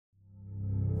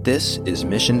This is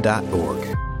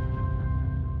Mission.org.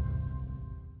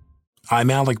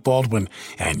 I'm Alec Baldwin,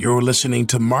 and you're listening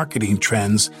to Marketing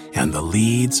Trends and the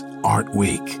Leads Aren't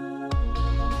Weak.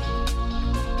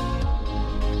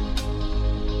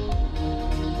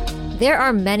 There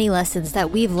are many lessons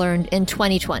that we've learned in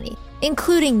 2020,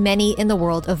 including many in the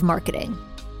world of marketing.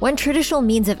 When traditional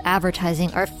means of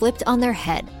advertising are flipped on their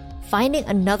head, finding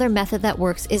another method that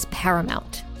works is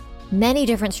paramount. Many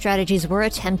different strategies were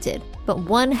attempted, but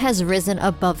one has risen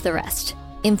above the rest: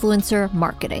 influencer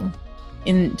marketing.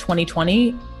 In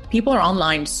 2020, people are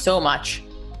online so much.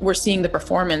 We're seeing the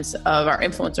performance of our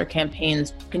influencer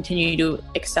campaigns continue to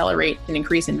accelerate and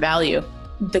increase in value.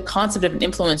 The concept of an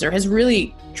influencer has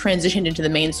really transitioned into the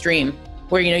mainstream,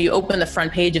 where you open the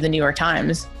front page of the New York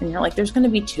Times and you're like, there's going to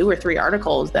be 2 or 3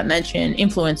 articles that mention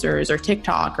influencers or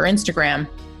TikTok or Instagram.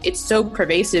 It's so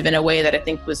pervasive in a way that I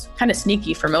think was kind of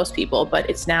sneaky for most people, but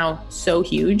it's now so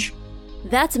huge.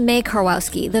 That's May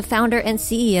Karwowski, the founder and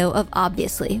CEO of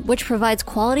Obviously, which provides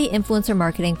quality influencer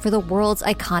marketing for the world's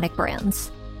iconic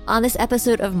brands. On this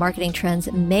episode of Marketing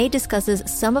Trends, May discusses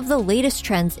some of the latest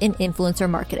trends in influencer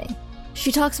marketing.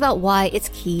 She talks about why it's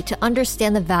key to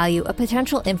understand the value a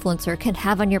potential influencer can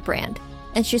have on your brand,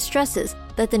 and she stresses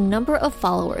that the number of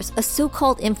followers a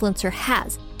so-called influencer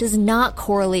has does not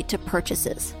correlate to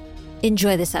purchases.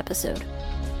 Enjoy this episode.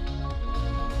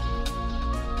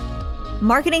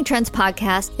 Marketing Trends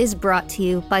Podcast is brought to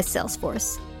you by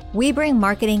Salesforce. We bring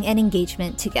marketing and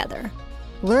engagement together.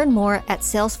 Learn more at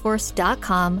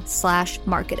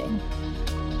salesforce.com/marketing.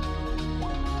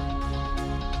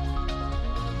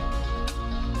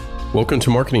 Welcome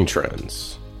to Marketing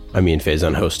Trends. I'm Ian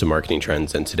Faison, host of Marketing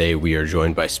Trends, and today we are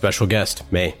joined by special guest,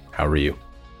 May. How are you?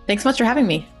 Thanks so much for having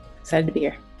me. Excited to be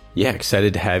here. Yeah,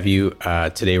 excited to have you.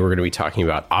 Today we're going to be talking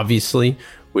about Obviously,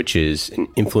 which is an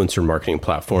influencer marketing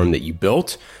platform that you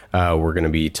built. We're going to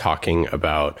be talking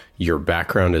about your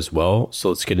background as well. So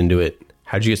let's get into it.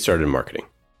 How'd you get started in marketing?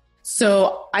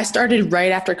 So I started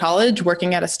right after college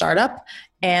working at a startup,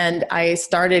 and I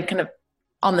started kind of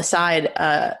on the side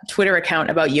a Twitter account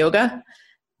about yoga.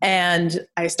 And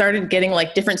I started getting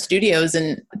like different studios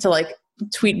and to like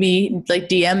tweet me, like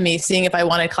DM me, seeing if I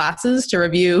wanted classes to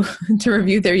review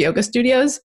their yoga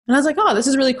studios. And I was like, oh, this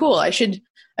is really cool. I should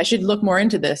look more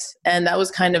into this. And that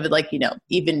was kind of like,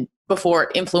 even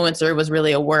before influencer was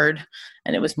really a word,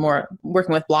 and it was more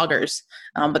working with bloggers.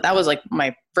 But that was like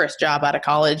my first job out of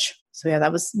college. So yeah,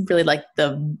 that was really like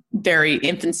the very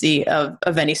infancy of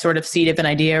any sort of seed of an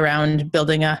idea around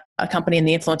building a company in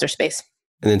the influencer space.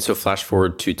 And then so flash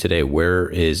forward to today, where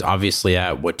is Obviously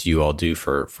at? What do you all do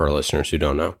for our listeners who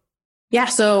don't know? Yeah,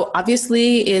 so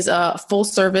Obviously is a full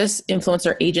service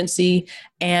influencer agency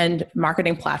and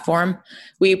marketing platform.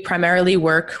 We primarily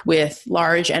work with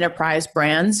large enterprise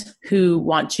brands who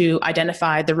want to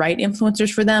identify the right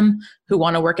influencers for them, who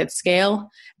want to work at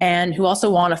scale, and who also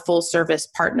want a full service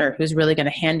partner who's really going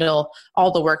to handle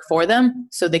all the work for them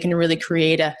so they can really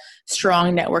create a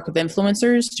strong network of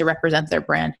influencers to represent their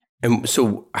brand. And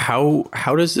so how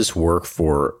does this work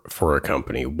for a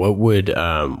company? What would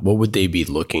they be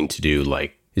looking to do?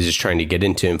 Like, is this trying to get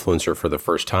into influencer for the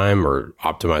first time or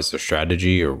optimize their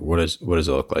strategy, or what does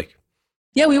it look like?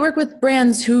 Yeah, we work with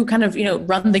brands who kind of,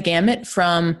 run the gamut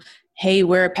from, hey,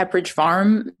 we're Pepperidge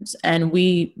Farms and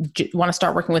we want to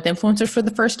start working with influencers for the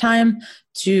first time,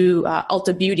 to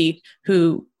Ulta Beauty,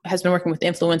 who has been working with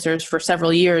influencers for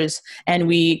several years. And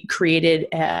we created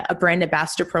a brand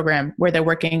ambassador program where they're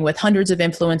working with hundreds of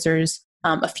influencers,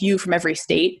 a few from every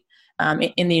state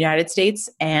in the United States.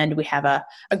 And we have a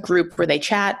group where they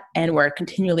chat, and we're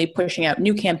continually pushing out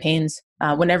new campaigns.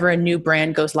 Whenever a new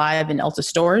brand goes live in Ulta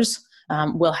stores,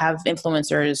 we'll have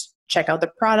influencers check out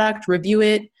the product, review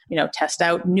it, test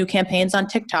out new campaigns on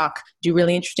TikTok, do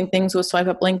really interesting things with swipe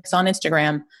up links on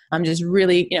Instagram. Just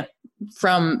really,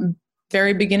 from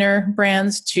very beginner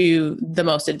brands to the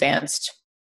most advanced.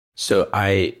 So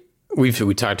we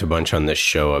talked a bunch on this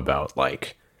show about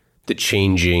like the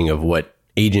changing of what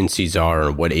agencies are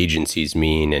and what agencies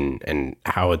mean, and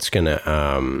how it's gonna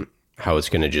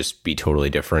just be totally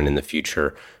different in the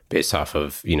future based off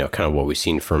of kind of what we've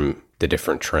seen from the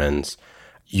different trends.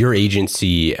 Your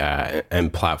agency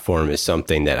and platform is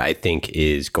something that I think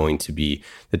is going to be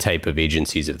the type of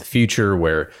agencies of the future,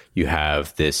 where you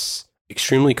have this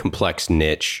extremely complex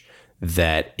niche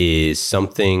that is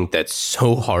something that's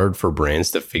so hard for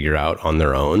brands to figure out on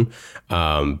their own,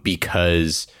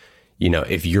 because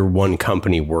if your one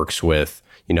company works with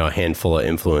a handful of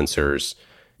influencers,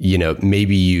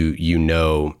 maybe you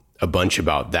know a bunch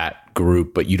about that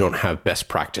group, but you don't have best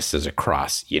practices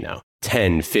across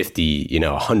 10, 50,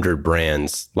 100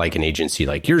 brands like an agency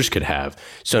like yours could have.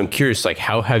 So I'm curious, like,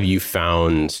 how have you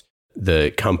found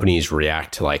the companies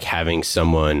react to like having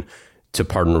someone to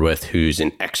partner with who's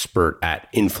an expert at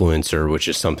influencer, which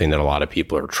is something that a lot of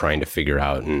people are trying to figure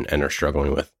out and are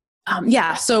struggling with?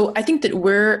 Yeah. So I think that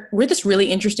we're this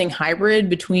really interesting hybrid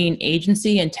between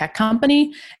agency and tech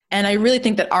company. And I really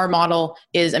think that our model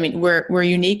is, we're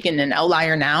unique and an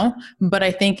outlier now, but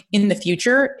I think in the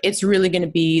future, it's really going to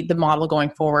be the model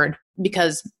going forward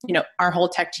because, our whole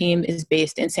tech team is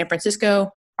based in San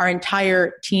Francisco. Our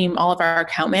entire team, all of our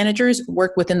account managers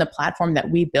work within the platform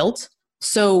that we built.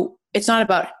 So it's not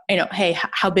about, hey,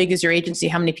 how big is your agency?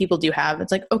 How many people do you have?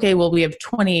 It's like, okay, well, we have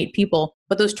 28 people,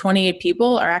 but those 28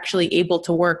 people are actually able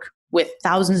to work with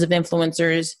thousands of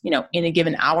influencers, in a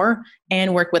given hour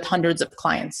and work with hundreds of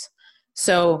clients.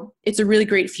 So it's a really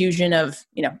great fusion of,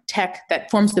 tech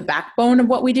that forms the backbone of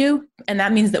what we do. And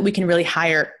that means that we can really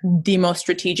hire the most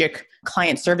strategic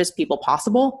client service people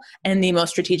possible and the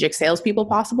most strategic salespeople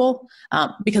possible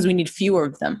because we need fewer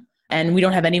of them. And we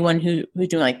don't have anyone who's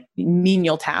doing like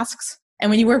menial tasks. And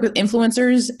when you work with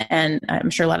influencers, and I'm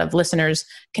sure a lot of listeners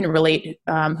can relate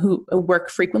who work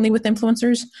frequently with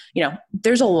influencers,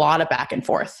 there's a lot of back and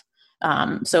forth.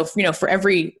 So, for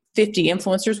every 50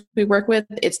 influencers we work with,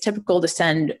 it's typical to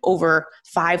send over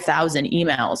 5,000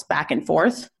 emails back and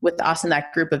forth with us and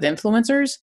that group of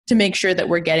influencers to make sure that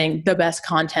we're getting the best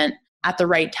content at the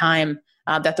right time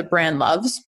that the brand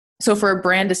loves. So for a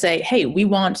brand to say, hey, we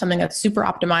want something that's super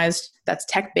optimized, that's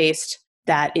tech-based,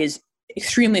 that is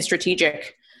extremely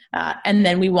strategic, and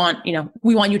then we want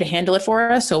you to handle it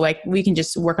for us. So like we can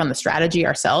just work on the strategy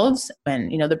ourselves,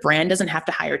 and the brand doesn't have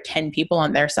to hire 10 people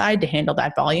on their side to handle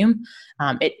that volume.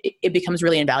 It becomes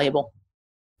really invaluable.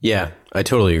 Yeah, I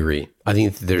totally agree. I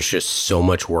think there's just so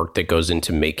much work that goes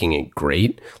into making it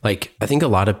great. Like I think a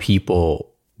lot of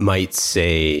people might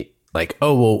say like,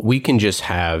 oh, well, we can just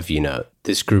have,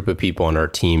 this group of people on our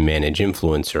team manage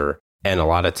influencer. And a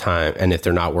lot of time, and if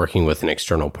they're not working with an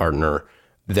external partner,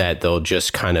 that they'll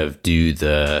just kind of do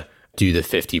the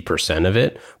 50% of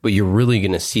it. But you're really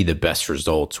going to see the best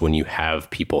results when you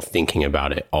have people thinking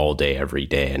about it all day, every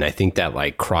day. And I think that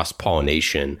like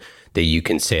cross-pollination that you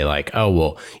can say like, oh,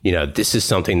 well, this is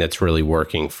something that's really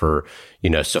working for,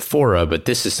 Sephora, but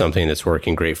this is something that's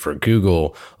working great for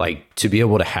Google. Like to be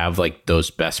able to have like those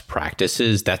best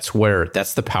practices, that's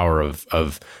the power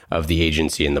of the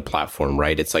agency and the platform,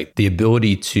 right? It's like the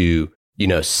ability to,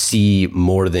 see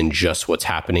more than just what's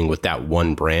happening with that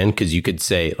one brand. Cause you could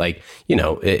say like,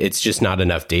 it's just not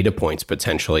enough data points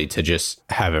potentially to just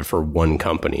have it for one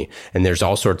company. And there's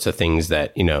all sorts of things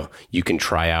that, you can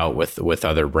try out with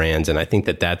other brands. And I think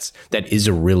that is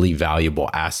a really valuable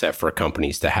asset for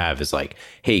companies to have is like,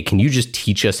 hey, can you just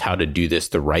teach us how to do this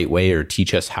the right way or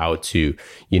teach us how to,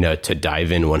 to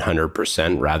dive in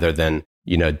 100% rather than,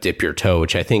 dip your toe,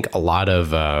 which I think a lot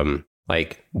of,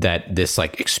 like that, this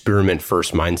like experiment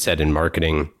first mindset in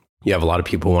marketing, you have a lot of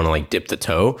people who want to like dip the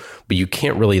toe, but you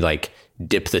can't really like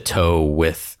dip the toe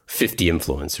with 50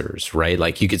 influencers, right?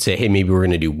 Like you could say, hey, maybe we're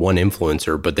going to do one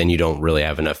influencer, but then you don't really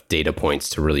have enough data points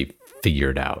to really figure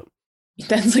it out.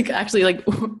 That's like actually like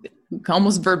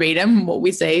almost verbatim what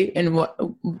we say in what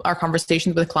our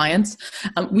conversations with clients.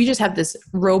 We just have this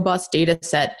robust data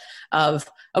set of,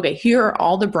 okay, here are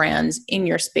all the brands in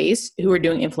your space who are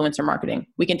doing influencer marketing.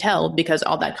 We can tell because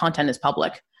all that content is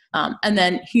public. And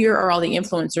then here are all the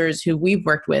influencers who we've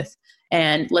worked with,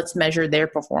 and let's measure their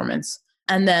performance.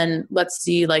 And then let's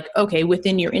see like, okay,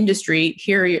 within your industry,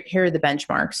 here are the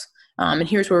benchmarks. And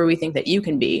here's where we think that you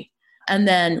can be. And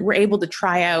then we're able to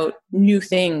try out new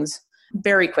things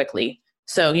very quickly.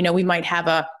 So, we might have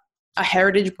a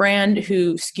heritage brand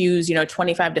who skews,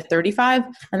 25 to 35,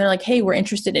 and they're like, hey, we're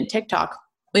interested in TikTok.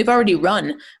 We've already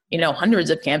run, hundreds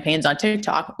of campaigns on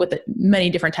TikTok with many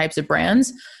different types of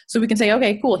brands. So we can say,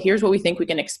 okay, cool. Here's what we think we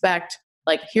can expect.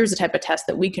 Like, here's the type of test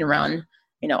that we can run.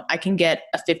 I can get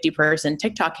a 50-person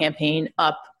TikTok campaign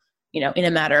up, in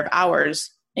a matter of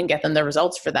hours and get them the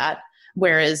results for that.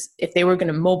 Whereas if they were going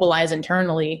to mobilize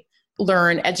internally,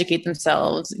 learn, educate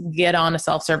themselves, get on a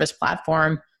self-service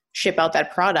platform, ship out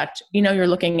that product, you're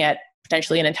looking at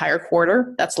potentially an entire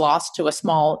quarter that's lost to a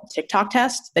small TikTok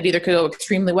test that either could go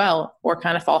extremely well or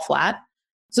kind of fall flat.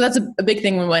 So that's a big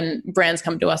thing when brands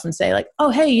come to us and say like, oh,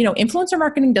 hey, influencer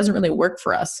marketing doesn't really work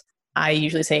for us. I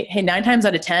usually say, hey, 9 times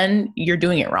out of 10, you're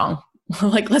doing it wrong.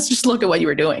 Like, let's just look at what you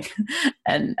were doing.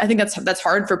 And I think that's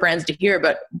hard for brands to hear,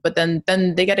 but then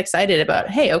they get excited about,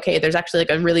 hey, okay, there's actually like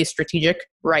a really strategic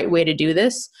right way to do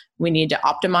this. We need to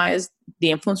optimize the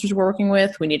influencers we're working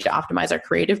with. We need to optimize our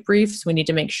creative briefs. We need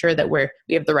to make sure that we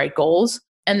have the right goals.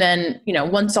 And then,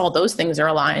 once all those things are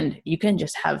aligned, you can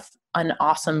just have an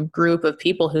awesome group of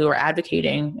people who are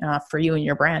advocating for you and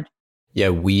your brand. Yeah,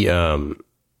 we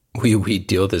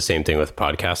deal with the same thing with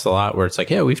podcasts a lot, where it's like,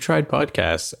 yeah, we've tried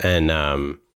podcasts,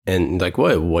 and like,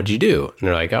 what'd you do? And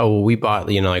they're like, oh, well, we bought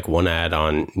like one ad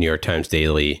on New York Times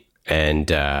Daily, and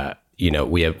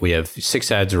we have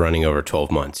 6 ads running over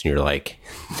 12 months, and you're like,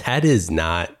 that is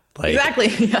not like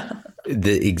exactly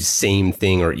the same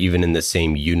thing, or even in the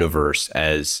same universe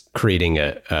as creating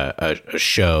a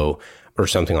show or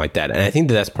something like that. And I think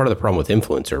that's part of the problem with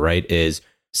influencer, right? Is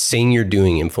saying you're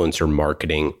doing influencer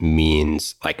marketing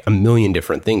means like a million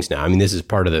different things now. I mean, this is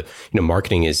part of the,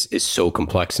 marketing is so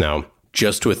complex now.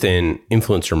 Just within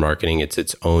influencer marketing, it's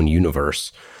its own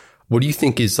universe. What do you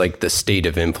think is like the state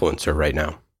of influencer right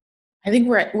now? I think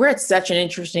we're at such an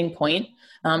interesting point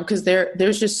because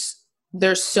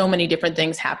there's so many different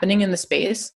things happening in the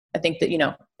space. I think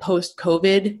that,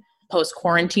 post-COVID,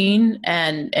 post-quarantine,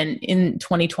 and in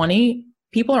 2020,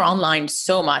 people are online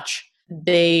so much.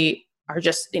 They are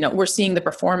just, we're seeing the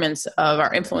performance of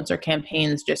our influencer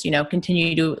campaigns just,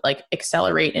 continue to like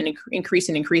accelerate and increase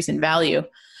in value.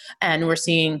 And we're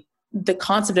seeing the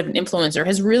concept of an influencer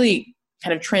has really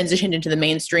kind of transitioned into the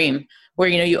mainstream, where,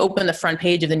 you open the front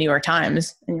page of the New York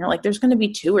Times and you're like, there's going to be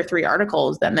 2 or 3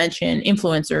 articles that mention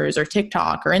influencers or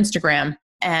TikTok or Instagram.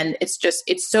 And it's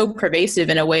so pervasive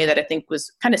in a way that I think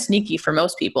was kind of sneaky for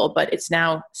most people, but it's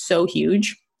now so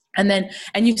huge. And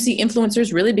you see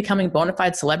influencers really becoming bona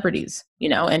fide celebrities,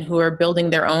 and who are building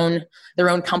their own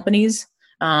companies,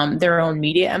 their own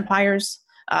media empires.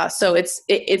 So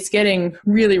it's getting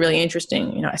really, really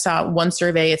interesting. I saw one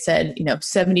survey, it said,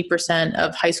 70%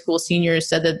 of high school seniors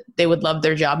said that they would love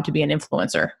their job to be an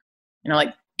influencer.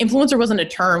 Like influencer wasn't a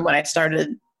term when I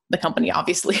started the company,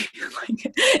 obviously.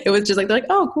 Like, it was just like, they're like,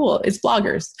 oh, cool, it's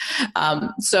bloggers.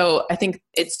 So I think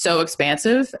it's so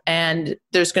expansive, and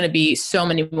there's going to be so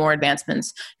many more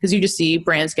advancements because you just see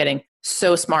brands getting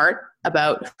so smart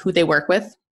about who they work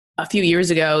with. A few years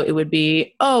ago, it would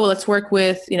be, oh, let's work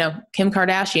with, Kim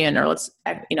Kardashian, or let's,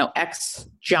 X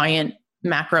giant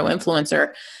macro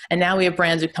influencer. And now we have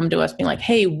brands who come to us being like,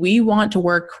 hey, we want to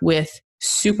work with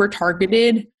super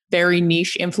targeted, very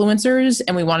niche influencers,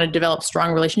 and we want to develop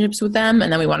strong relationships with them.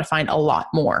 And then we want to find a lot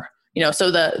more,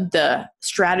 so the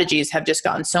strategies have just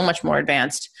gotten so much more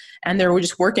advanced, and they're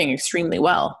just working extremely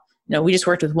well. We just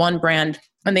worked with one brand,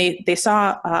 and they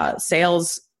saw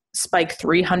sales spike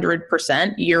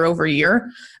 300% year over year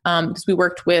because we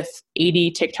worked with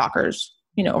 80 TikTokers,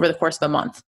 over the course of a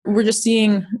month. We're just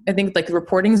seeing, I think, like the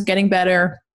reporting is getting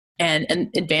better, and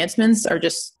advancements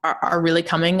are really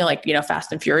coming like,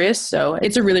 fast and furious. So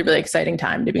it's a really, really exciting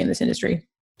time to be in this industry.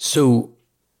 So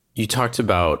you talked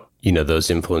about, those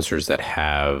influencers that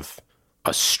have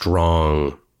a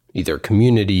strong either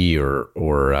community or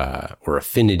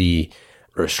affinity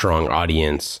or a strong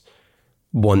audience,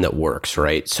 one that works,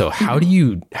 right? So how do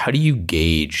you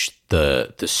gauge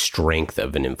the strength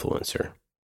of an influencer?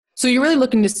 So you're really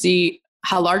looking to see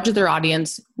how large is their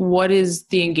audience, what is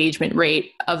the engagement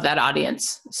rate of that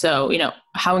audience? So,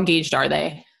 how engaged are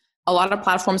they? A lot of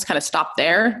platforms kind of stop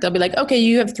there. They'll be like, okay,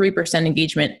 you have 3%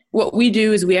 engagement. What we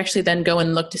do is we actually then go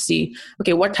and look to see,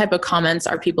 okay, what type of comments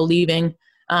are people leaving?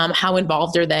 How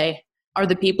involved are they? Are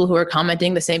the people who are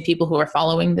commenting the same people who are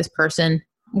following this person?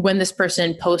 When this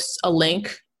person posts a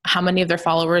link, how many of their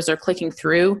followers are clicking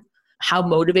through? How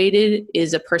motivated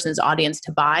is a person's audience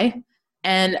to buy?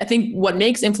 And I think what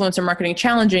makes influencer marketing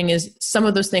challenging is some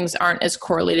of those things aren't as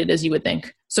correlated as you would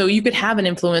think. So you could have an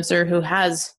influencer who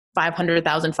has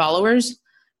 500,000 followers,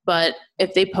 but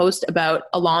if they post about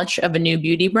a launch of a new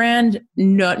beauty brand,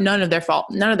 none of their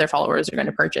followers are going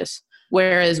to purchase.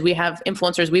 Whereas we have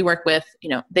influencers we work with,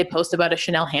 they post about a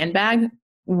Chanel handbag,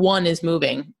 one is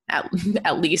moving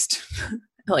at least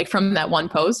like from that one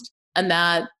post, and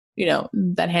that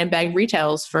handbag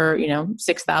retails for $6,000,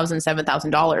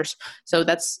 $7,000. So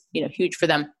that's huge for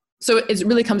them. So it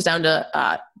really comes down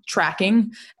to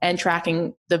tracking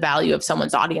the value of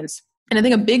someone's audience. And I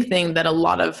think a big thing that a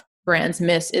lot of brands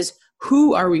miss is,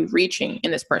 who are we reaching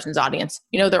in this person's audience?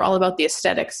 They're all about the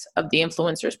aesthetics of the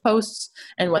influencer's posts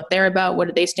and what they're about, what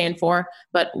do they stand for,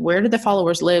 but where do the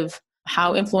followers live?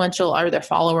 How influential are their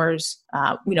followers?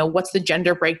 What's the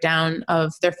gender breakdown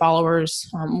of their followers?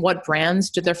 What brands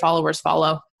do their followers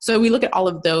follow? So we look at all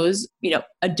of those,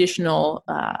 additional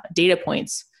data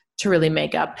points to really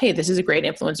make up, hey, this is a great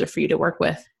influencer for you to work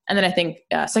with. And then I think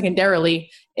secondarily,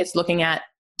 it's looking at,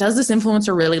 does this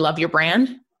influencer really love your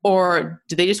brand, or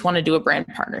do they just want to do a brand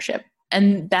partnership?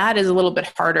 And that is a little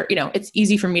bit harder. It's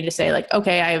easy for me to say like,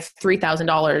 okay, I have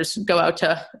 $3,000, go out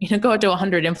to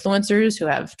 100 influencers who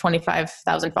have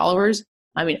 25,000 followers.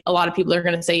 I mean, a lot of people are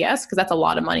going to say yes, because that's a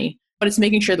lot of money, but it's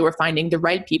making sure that we're finding the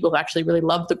right people who actually really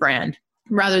love the brand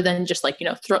rather than just like,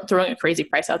 throwing a crazy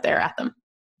price out there at them.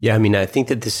 Yeah, I mean, I think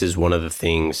that this is one of the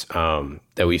things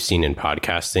that we've seen in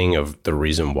podcasting of the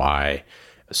reason why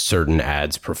certain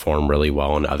ads perform really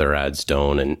well and other ads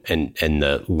don't, and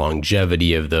the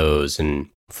longevity of those and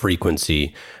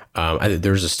frequency.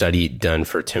 There's a study done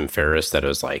for Tim Ferriss that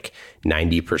was like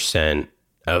 90%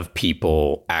 of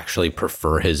people actually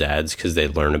prefer his ads because they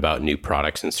learn about new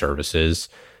products and services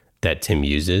that Tim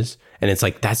uses. And it's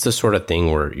like, that's the sort of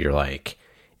thing where you're like,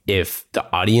 if the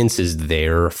audience is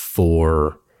there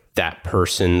for that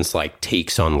person's like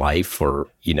takes on life, or,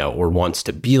 or wants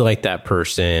to be like that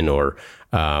person, or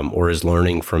is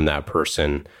learning from that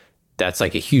person, that's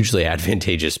like a hugely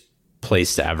advantageous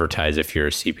place to advertise if you're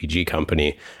a CPG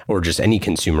company or just any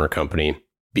consumer company,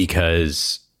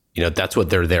 because, that's what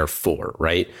they're there for,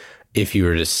 right? If you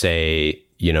were to say,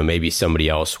 maybe somebody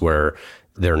else where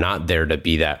they're not there to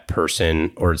be that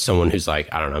person, or someone who's like,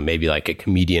 I don't know, maybe like a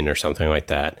comedian or something like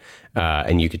that.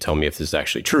 And you could tell me if this is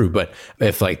actually true, but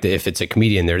if it's a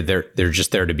comedian, they're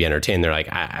just there to be entertained. They're like,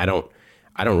 I don't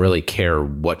really care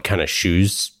what kind of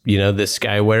shoes, this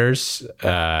guy wears.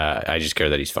 I just care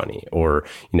that he's funny. Or,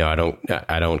 I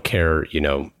don't care,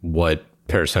 what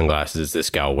pair of sunglasses this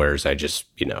gal wears. I just,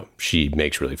 she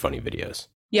makes really funny videos.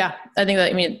 Yeah. I think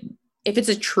that, if it's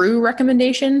a true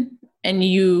recommendation and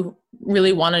you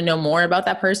really want to know more about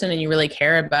that person and you really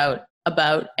care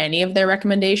about any of their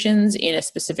recommendations in a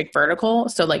specific vertical.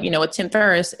 So like, with Tim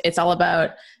Ferriss, it's all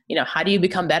about, how do you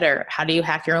become better? How do you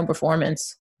hack your own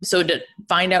performance? So to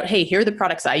find out, hey, here are the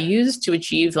products I use to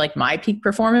achieve like my peak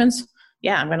performance.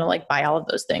 Yeah, I'm going to like buy all of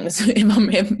those things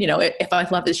if I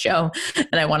love his show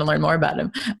and I want to learn more about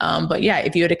him. But yeah,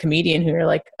 if you had a comedian who you're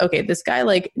like, okay, this guy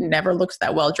like never looks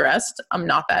that well dressed, I'm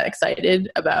not that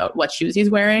excited about what shoes he's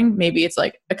wearing. Maybe it's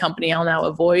like a company I'll now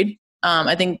avoid.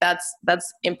 I think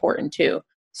that's important too.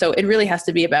 So it really has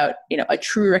to be about, a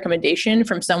true recommendation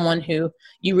from someone who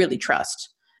you really trust.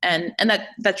 And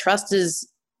that trust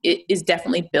is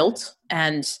definitely built.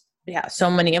 And yeah, so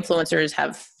many influencers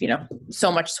have,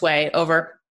 so much sway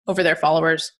over their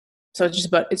followers. So it's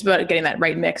about getting that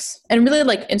right mix, and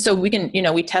really and so we can,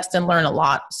 we test and learn a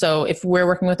lot. So if we're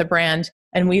working with a brand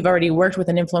and we've already worked with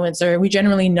an influencer, we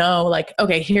generally know like,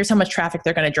 okay, here's how much traffic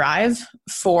they're going to drive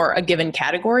for a given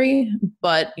category.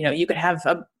 But, you could have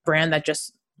a brand that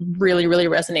just really, really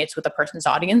resonates with a person's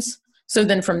audience. So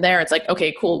then from there, it's like,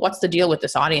 okay, cool. What's the deal with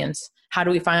this audience? How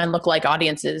do we find lookalike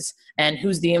audiences, and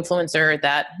who's the influencer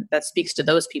that speaks to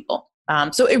those people?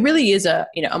 So it really is a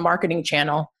marketing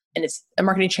channel, and it's a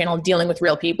marketing channel dealing with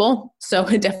real people. So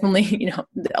it definitely,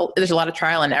 there's a lot of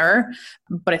trial and error,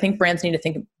 but I think brands need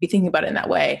to be thinking about it in that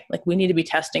way. Like we need to be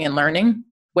testing and learning.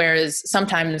 Whereas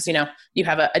sometimes, you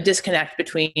have a disconnect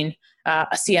between a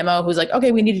CMO who's like,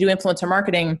 okay, we need to do influencer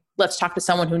marketing. Let's talk to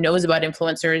someone who knows about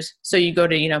influencers. So you go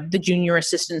to, the junior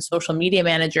assistant social media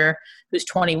manager who's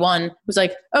 21, who's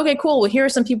like, okay, cool. Well, here are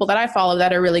some people that I follow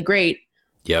that are really great.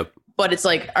 Yep. But it's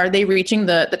like, are they reaching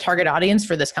the target audience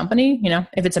for this company?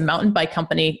 If it's a mountain bike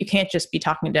company, you can't just be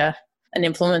talking to an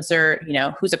influencer,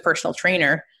 who's a personal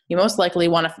trainer. You most likely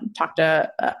want to talk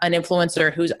to an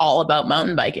influencer who's all about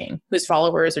mountain biking, whose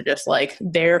followers are just like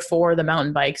there for the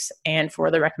mountain bikes and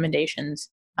for the recommendations.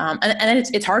 And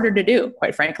it's harder to do,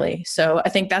 quite frankly. So I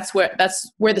think that's where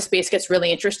the space gets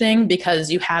really interesting, because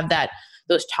you have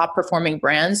those top performing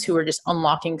brands who are just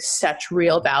unlocking such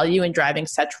real value and driving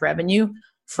such revenue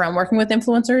from working with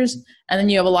influencers. And then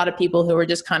you have a lot of people who are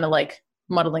just kind of like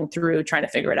muddling through, trying to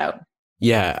figure it out.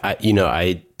 Yeah,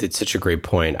 I did such a great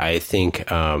point. I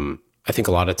think a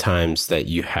lot of times that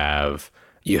you have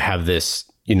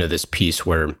this, this piece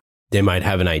where they might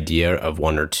have an idea of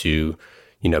one or two,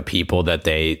 people that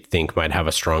they think might have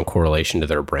a strong correlation to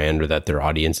their brand or that their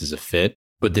audience is a fit.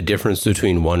 But the difference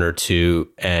between 1 or 2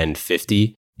 and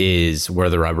 50 is where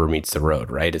the rubber meets the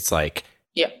road, right? It's like,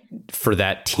 for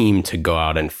that team to go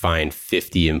out and find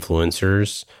 50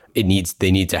 influencers, they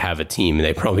need to have a team, and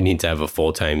they probably need to have a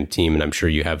full-time team. And I'm sure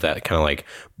you have that kind of like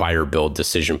buy or build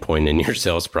decision point in your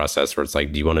sales process where it's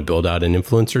like, do you want to build out an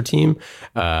influencer team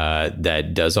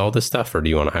that does all this stuff, or do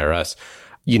you want to hire us?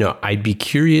 I'd be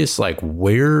curious, like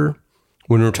when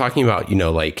we're talking about,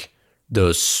 like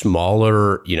those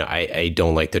smaller, I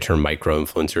don't like the term micro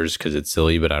influencers because it's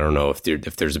silly, but I don't know if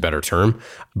there's a better term,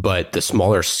 but the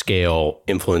smaller scale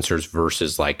influencers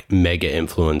versus like mega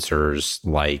influencers,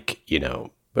 like,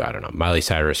 I don't know, Miley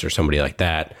Cyrus or somebody like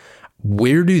that.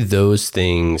 Where do those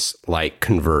things like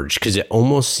converge? Because it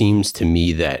almost seems to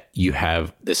me that you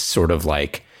have this sort of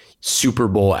like, Super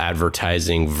Bowl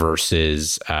advertising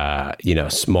versus,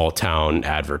 small town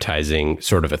advertising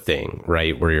sort of a thing,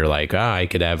 right? Where you're like, I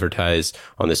could advertise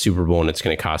on the Super Bowl and it's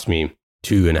going to cost me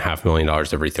 $2.5 million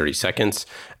every 30 seconds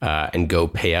and go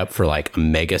pay up for like a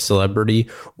mega celebrity,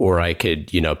 or I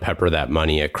could, pepper that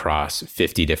money across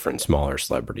 50 different smaller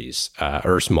celebrities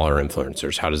or smaller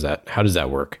influencers. How does that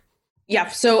work? Yeah.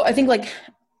 So I think like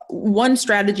one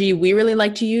strategy we really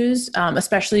like to use,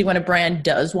 especially when a brand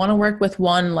does want to work with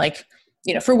one, like,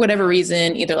 for whatever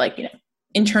reason, either like,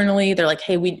 internally, they're like,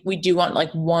 hey, we do want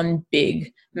like one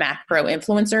big macro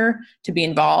influencer to be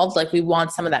involved. Like we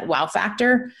want some of that wow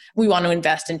factor. We want to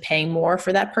invest in paying more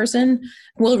for that person.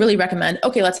 We'll really recommend,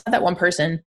 okay, let's have that one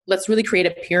person. Let's really create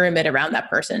a pyramid around that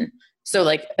person. So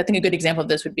like, I think a good example of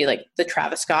this would be like the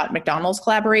Travis Scott McDonald's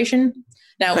collaboration.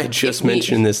 Now, I just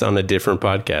mentioned this on a different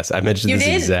podcast. I mentioned this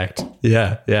exact.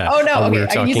 Yeah. Oh no. Okay. I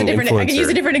can use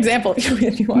a different example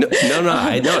if you want. No.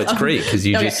 I know it's great because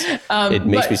you it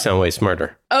makes me sound way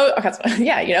smarter. Oh, okay.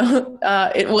 Yeah.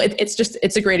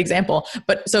 It's a great example.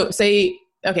 But so say,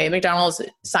 okay, McDonald's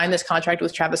signed this contract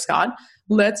with Travis Scott.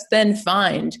 Let's then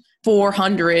find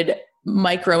 400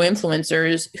 micro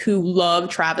influencers who love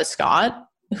Travis Scott,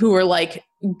 who are like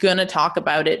gonna talk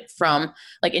about it from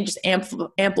like, and just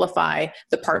amplify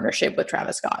the partnership with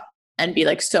Travis Scott and be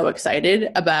like so excited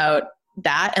about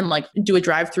that, and like do a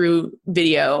drive-through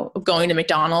video of going to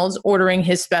McDonald's, ordering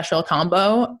his special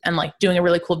combo and like doing a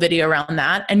really cool video around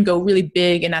that, and go really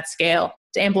big in that scale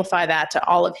to amplify that to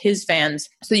all of his fans.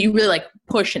 So you really like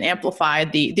push and amplify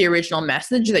the original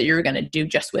message that you're going to do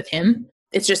just with him.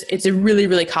 It's a really,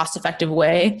 really cost-effective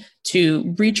way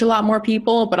to reach a lot more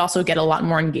people, but also get a lot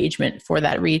more engagement for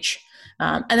that reach.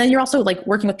 And then you're also like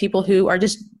working with people who are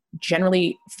just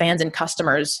generally fans and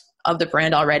customers of the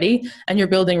brand already. And you're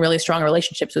building really strong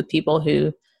relationships with people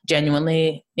who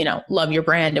genuinely, love your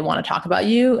brand and want to talk about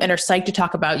you and are psyched to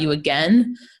talk about you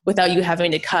again without you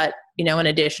having to cut, an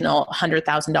additional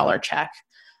 $100,000 check.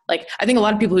 Like, I think a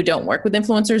lot of people who don't work with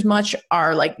influencers much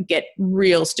are like, get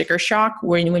real sticker shock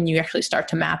when you actually start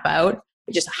to map out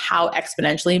just how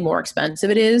exponentially more expensive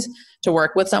it is to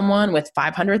work with someone with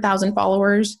 500,000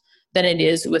 followers than it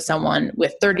is with someone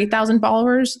with 30,000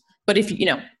 followers. But if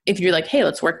you're like, hey,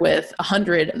 let's work with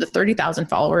 100 of the 30,000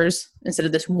 followers instead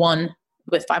of this one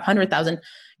with 500,000,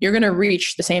 you're going to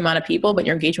reach the same amount of people, but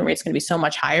your engagement rate is going to be so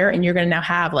much higher. And you're going to now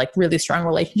have like really strong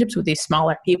relationships with these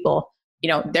smaller people.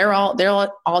 They're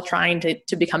all trying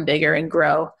to become bigger and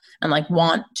grow and like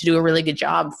want to do a really good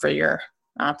job for your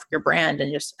brand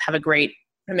and just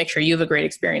make sure you have a great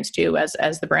experience too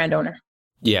as the brand owner.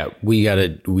 Yeah, we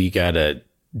gotta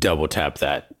double tap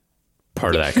that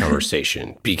part of that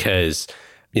conversation because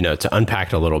to unpack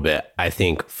it a little bit, I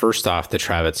think first off the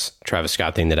Travis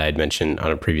Scott thing that I had mentioned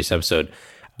on a previous episode,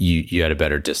 you had a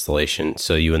better distillation,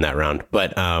 so you win that round,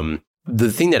 but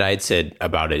the thing that I'd said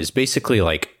about it is basically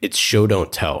like it's show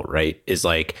don't tell, right? Is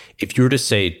like if you were to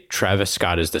say Travis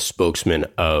Scott is the spokesman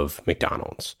of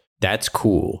McDonald's, that's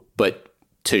cool. But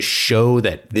to show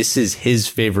that this is his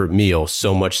favorite meal,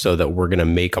 so much so that we're going to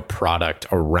make a product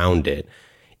around it,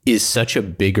 is such a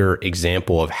bigger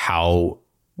example of how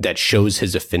that shows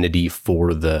his affinity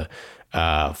for the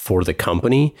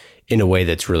company in a way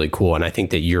that's really cool. And I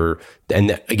think that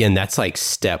again, that's like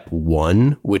step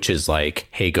one, which is like,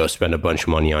 hey, go spend a bunch of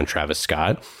money on Travis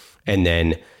Scott. And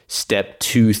then step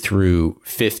 2 through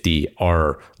 50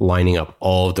 are lining up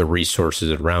all of the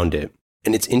resources around it.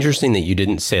 And it's interesting that you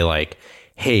didn't say like,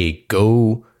 hey,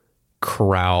 go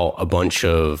corral a bunch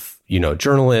of,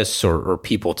 journalists or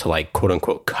people to like, quote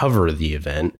unquote, cover the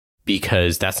event.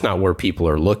 Because that's not where people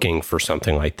are looking for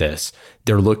something like this.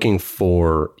 They're looking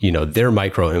for, their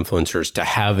micro influencers to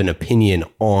have an opinion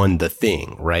on the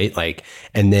thing, right? Like,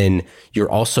 and then you're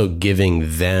also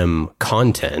giving them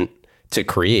content to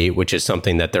create, which is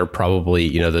something that they're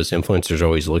probably, those influencers are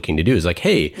always looking to do is like,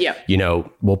 hey,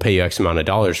 we'll pay you X amount of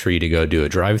dollars for you to go do a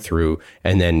drive-through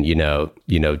and then,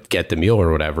 get the meal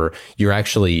or whatever. You're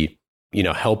actually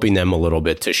helping them a little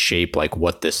bit to shape like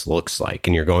what this looks like.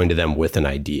 And you're going to them with an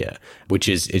idea, which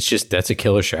is, that's a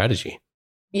killer strategy.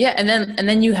 Yeah. And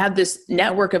then you have this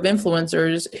network of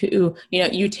influencers who,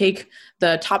 you take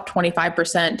the top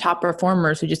 25% top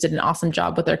performers who just did an awesome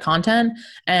job with their content.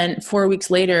 And 4 weeks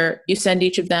later, you send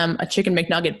each of them a chicken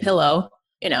McNugget pillow,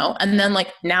 and then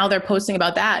like now they're posting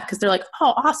about that because they're like,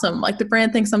 oh, awesome. Like the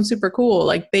brand thinks I'm super cool.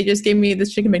 Like they just gave me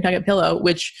this chicken McNugget pillow,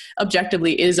 which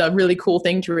objectively is a really cool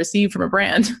thing to receive from a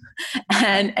brand.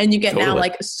 and you get now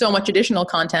like so much additional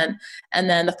content.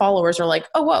 And then the followers are like,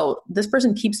 oh, whoa, this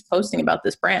person keeps posting about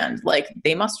this brand. Like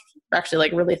they must actually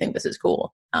like really think this is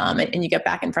cool. And you get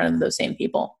back in front of those same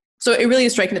people. So it really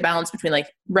is striking the balance between like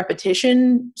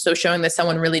repetition, so showing that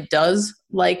someone really does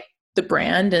like the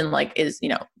brand and like is,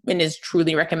 and is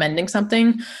truly recommending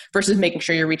something, versus making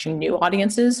sure you're reaching new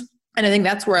audiences. And I think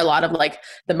that's where a lot of like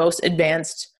the most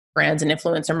advanced brands and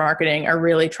influencer marketing are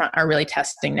really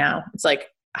testing now. It's like,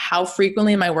 how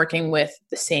frequently am I working with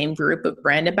the same group of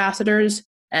brand ambassadors,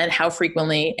 and how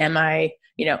frequently am I,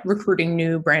 recruiting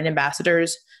new brand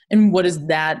ambassadors, and what does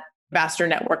that ambassador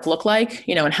network look like,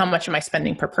 and how much am I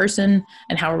spending per person,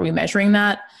 and how are we measuring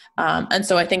that? And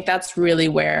so I think that's really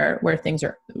where things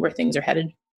are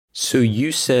headed. So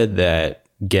you said that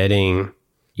getting,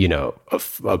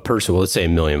 a person, well, let's say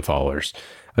 1 million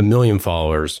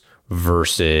followers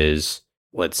versus,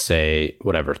 let's say,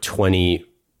 20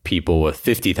 people with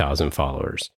 50,000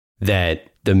 followers,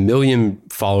 that the 1 million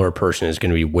follower person is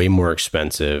going to be way more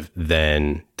expensive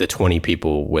than the 20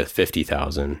 people with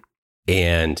 50,000.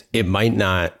 And it might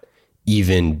not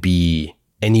even be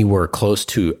anywhere close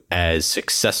to as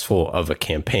successful of a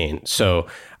campaign. So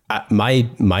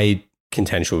my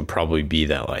contention would probably be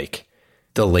that like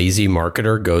the lazy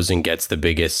marketer goes and gets the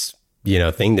biggest,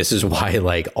 thing. This is why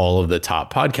like all of the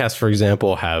top podcasts, for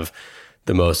example, have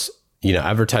the most,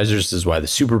 advertisers. This is why the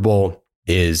Super Bowl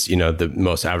is, the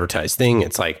most advertised thing.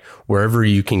 It's like wherever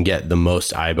you can get the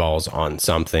most eyeballs on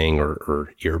something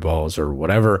or earballs or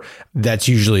whatever, that's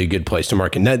usually a good place to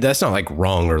market. And that's not like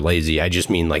wrong or lazy. I just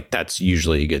mean like that's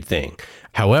usually a good thing.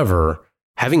 However,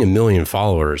 having 1 million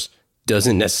followers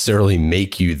doesn't necessarily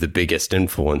make you the biggest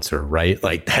influencer, right?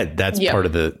 Like that's part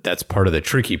of the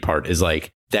tricky part, is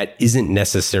like that isn't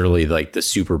necessarily like the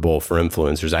Super Bowl for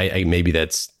influencers. I maybe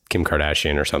that's Kim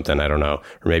Kardashian or something, I don't know,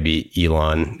 or maybe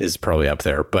Elon is probably up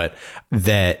there, but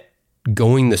that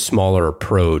going the smaller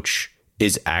approach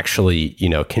is actually,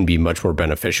 can be much more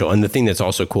beneficial. And the thing that's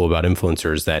also cool about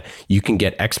influencers is that you can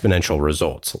get exponential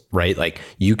results, right? Like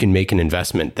you can make an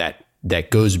investment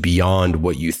that goes beyond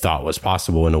what you thought was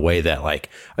possible in a way that like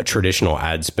a traditional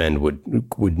ad spend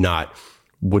would not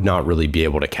really be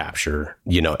able to capture,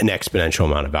 an exponential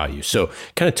amount of value. So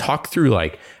kind of talk through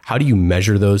like, how do you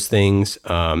measure those things?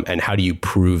 And how do you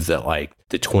prove that like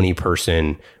the 20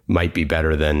 person might be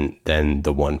better than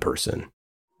the 1 person?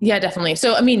 Yeah, definitely.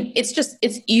 So, I mean, it's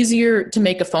easier to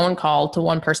make a phone call to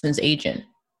one person's agent,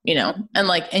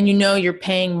 and you're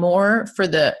paying more for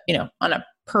the, on a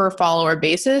per follower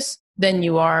basis than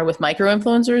you are with micro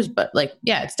influencers. But like,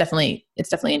 yeah, it's definitely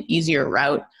an easier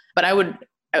route. But I would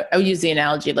use the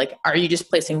analogy of like, are you just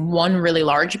placing one really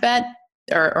large bet,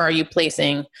 or are you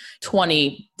placing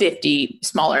 20, 50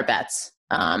 smaller bets?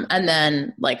 And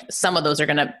then like some of those are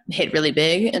going to hit really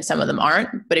big and some of them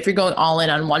aren't. But if you're going all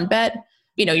in on one bet,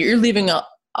 you're leaving a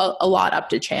lot up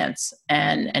to chance,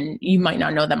 and you might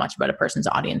not know that much about a person's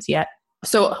audience yet.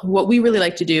 So what we really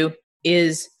like to do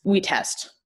is we test.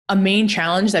 A main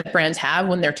challenge that brands have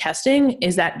when they're testing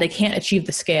is that they can't achieve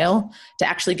the scale to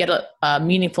actually get a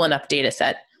meaningful enough data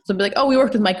set. So be like, oh, we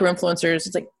worked with micro influencers.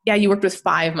 It's like, yeah, you worked with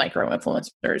 5 micro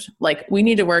influencers. Like we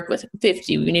need to work with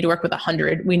 50. We need to work with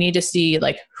 100. We need to see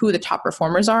like who the top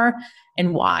performers are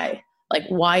and why. Like,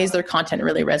 why is their content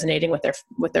really resonating with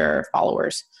their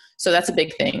followers? So that's a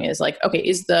big thing, is like, okay,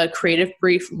 is the creative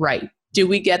brief right? Do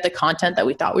we get the content that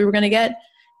we thought we were going to get?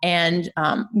 And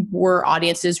were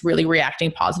audiences really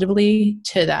reacting positively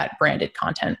to that branded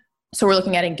content? So we're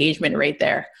looking at engagement rate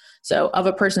there. So of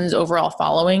a person's overall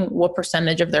following, what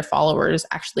percentage of their followers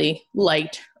actually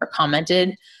liked or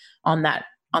commented on that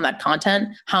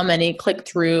content? How many clicked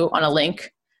through on a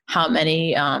link? How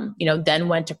many then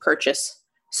went to purchase?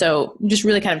 So just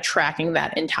really kind of tracking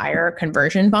that entire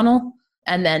conversion funnel,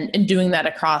 and then doing that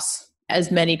across as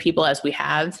many people as we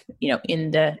have, in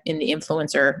the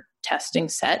influencer testing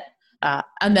set.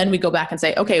 And then we go back and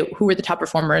say, okay, who were the top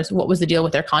performers? What was the deal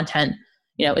with their content?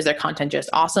 Is their content just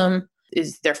awesome?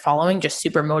 Is their following just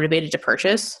super motivated to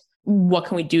purchase? What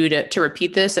can we do to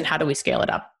repeat this, and how do we scale it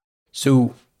up?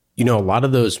 So, a lot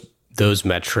of those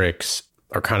metrics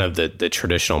are kind of the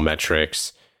traditional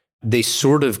metrics. They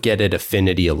sort of get at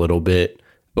affinity a little bit,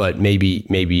 but maybe,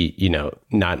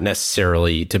 not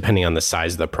necessarily, depending on the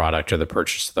size of the product or the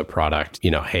purchase of the product.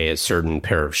 Hey, a certain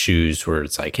pair of shoes where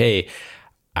it's like, hey,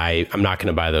 I'm not going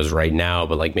to buy those right now,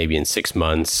 but like maybe in 6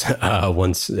 months,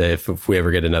 once if we ever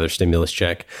get another stimulus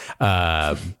check,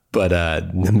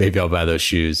 but maybe I'll buy those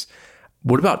shoes.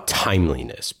 What about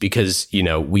timeliness? Because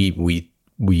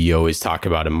we always talk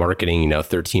about in marketing,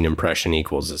 13 impression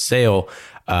equals a sale.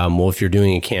 Well, if you're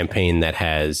doing a campaign that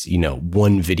has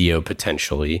 1 video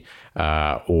potentially,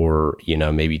 or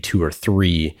maybe 2 or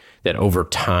 3, that over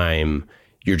time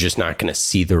you're just not going to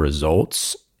see the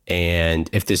results. And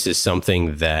if this is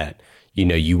something that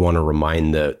you want to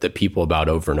remind the people about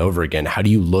over and over again? How do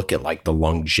you look at like the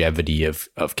longevity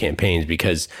of campaigns?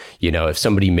 Because, if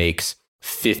somebody makes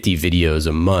 50 videos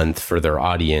a month for their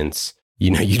audience,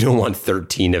 you don't want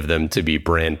 13 of them to be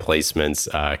brand placements,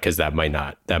 because that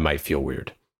might feel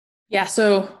weird. Yeah.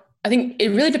 So I think it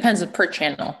really depends per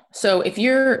channel. So if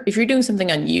you're doing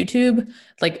something on YouTube,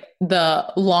 like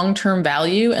the long-term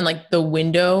value and like the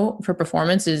window for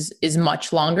performance is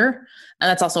much longer. And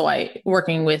that's also why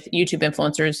working with YouTube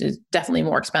influencers is definitely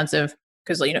more expensive,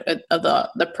 because of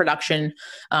the production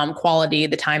quality,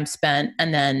 the time spent,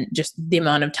 and then just the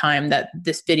amount of time that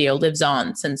this video lives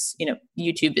on, since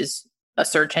YouTube is a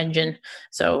search engine.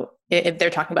 So if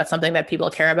they're talking about something that people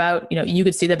care about, you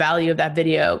could see the value of that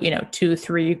video 2,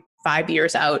 3, 5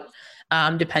 years out,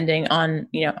 depending on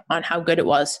how good it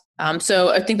was. So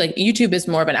I think like YouTube is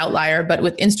more of an outlier, but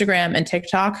with Instagram and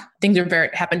TikTok, things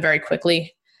happen very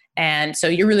quickly. And so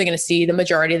you're really going to see the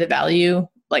majority of the value,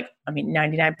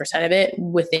 99% of it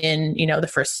within, the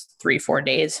first 3-4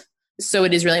 days. So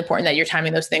it is really important that you're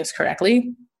timing those things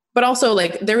correctly. But also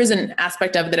there is an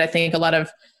aspect of it that I think a lot of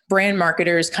brand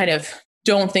marketers kind of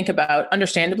don't think about,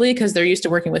 understandably, because they're used to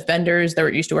working with vendors, they're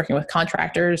used to working with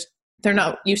contractors. They're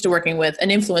not used to working with an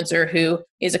influencer who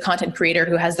is a content creator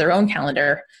who has their own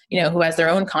calendar, who has their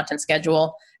own content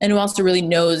schedule, and who also really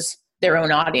knows their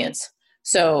own audience.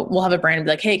 So we'll have a brand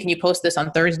be like, hey, can you post this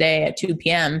on Thursday at 2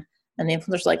 p.m.? And the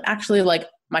influencer's like, actually,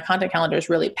 my content calendar is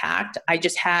really packed. I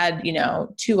just had,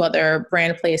 2 other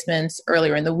brand placements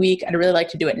earlier in the week. I'd really like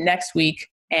to do it next week.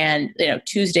 And,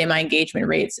 Tuesday, my engagement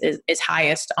rates is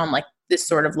highest on this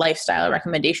sort of lifestyle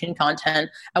recommendation content.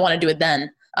 I want to do it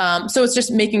then. So it's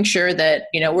just making sure that,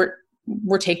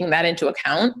 we're taking that into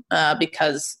account,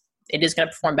 because it is going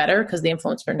to perform better because the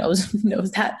influencer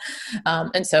knows that.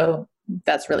 And so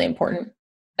that's really important.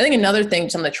 I think another thing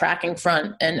just on the tracking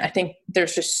front, and I think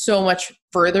there's just so much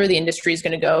further the industry is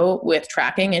going to go with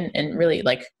tracking and really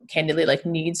candidly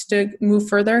needs to move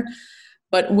further.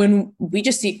 But when we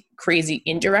just see crazy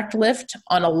indirect lift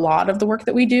on a lot of the work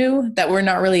that we do that we're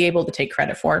not really able to take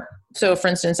credit for. So for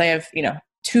instance, I have,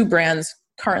 2 brands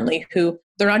currently who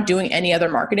they're not doing any other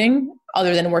marketing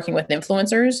other than working with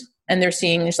influencers. And they're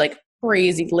seeing just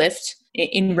crazy lift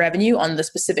in revenue on the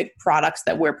specific products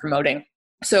that we're promoting.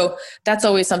 So that's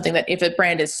always something that if a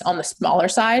brand is on the smaller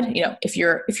side, if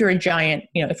you're a giant,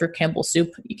 if you're Campbell's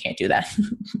Soup, you can't do that.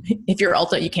 If you're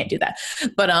Ulta, you can't do that.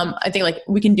 But I think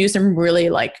we can do some really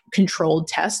controlled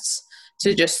tests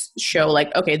to just show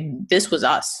okay, this was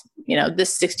us,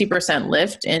 this 60%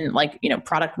 lift in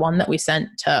product 1 that we sent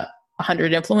to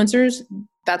 100 influencers,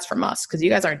 that's from us, because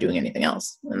you guys aren't doing anything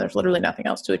else. And there's literally nothing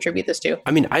else to attribute this to.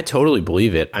 I mean, I totally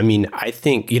believe it. I mean, I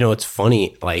think, it's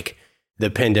funny, the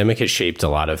pandemic has shaped a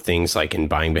lot of things in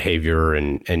buying behavior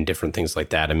and different things like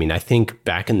that. I mean, I think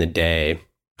back in the day,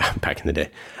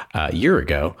 a year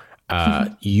ago,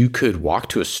 you could walk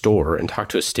to a store and talk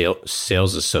to a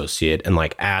sales associate and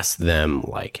ask them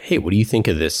hey, what do you think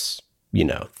of this,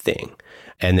 thing?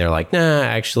 And they're like, nah, I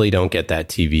actually don't get that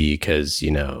TV because,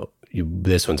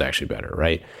 this one's actually better,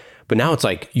 right? But now it's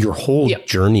your whole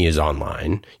journey is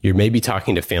online. You're maybe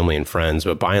talking to family and friends,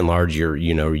 but by and large, you're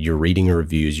reading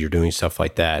reviews, you're doing stuff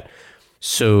like that.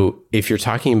 So if you're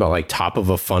talking about top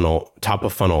of funnel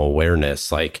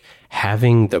awareness,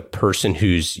 having the person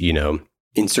who's,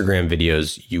 Instagram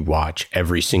videos you watch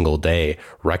every single day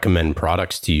recommend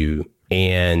products to you,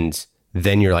 and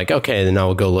then you're okay, then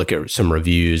I'll go look at some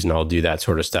reviews and I'll do that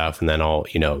sort of stuff, and then I'll,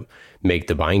 make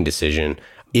the buying decision.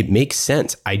 It makes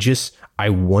sense. I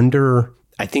wonder,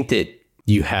 I think that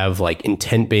you have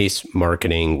intent-based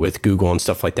marketing with Google and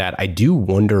stuff like that. I do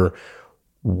wonder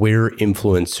where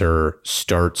influencer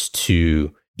starts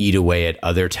to eat away at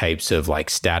other types of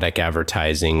static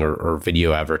advertising or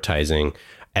video advertising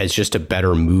as just a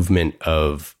better movement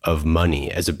of money,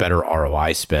 as a better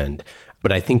ROI spend.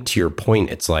 But I think to your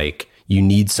point, it's you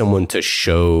need someone to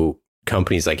show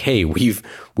companies hey,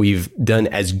 we've done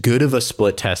as good of a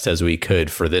split test as we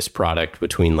could for this product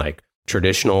between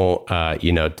traditional,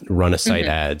 run a site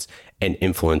ads and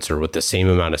influencer with the same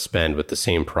amount of spend with the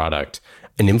same product.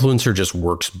 An influencer just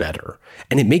works better.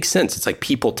 And it makes sense. It's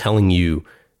people telling you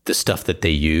the stuff that they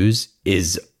use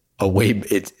is a way,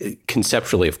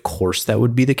 conceptually, of course, that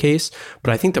would be the case.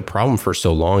 But I think the problem for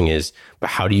so long is,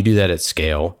 but how do you do that at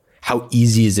scale? How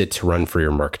easy is it to run for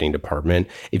your marketing department?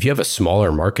 If you have a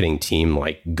smaller marketing team,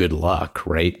 good luck,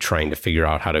 right? Trying to figure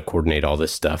out how to coordinate all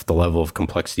this stuff, the level of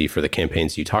complexity for the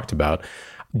campaigns you talked about.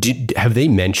 Have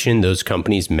those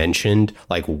companies mentioned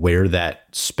where that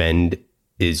spend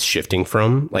is shifting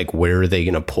from? Where are they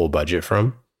going to pull budget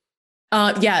from?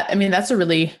 Yeah, I mean, that's a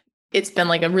really It's been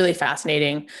like a really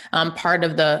fascinating part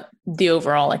of the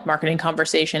overall like marketing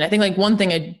conversation. I think like one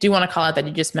thing I do want to call out that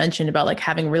you just mentioned about like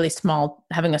having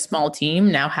a small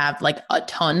team now have like a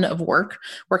ton of working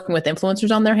with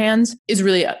influencers on their hands is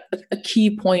really a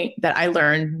key point that I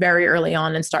learned very early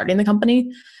on in starting the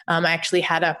company. I actually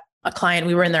had a client,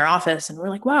 we were in their office and we're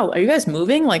like, wow, are you guys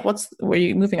moving? Like were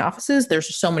you moving offices? There's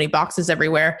just so many boxes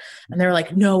everywhere. And they're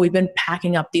like, no, we've been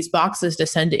packing up these boxes to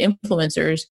send to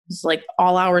influencers. It's like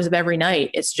all hours of every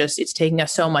night. It's taking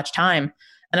us so much time.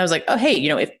 And I was like, oh, hey,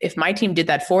 if my team did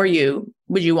that for you,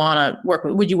 would you work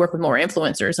with more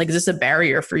influencers? Like, is this a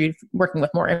barrier for you working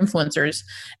with more influencers?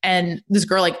 And this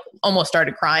girl like almost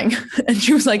started crying and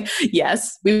she was like,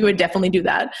 yes, we would definitely do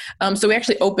that. So we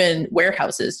actually open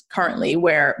warehouses currently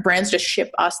where brands just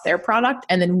ship us their product.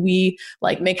 And then we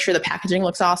like make sure the packaging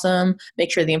looks awesome,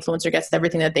 make sure the influencer gets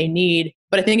everything that they need.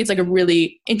 But I think it's like a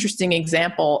really interesting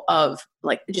example of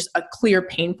like just a clear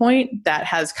pain point that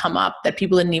has come up that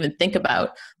people didn't even think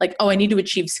about. Like, oh, I need to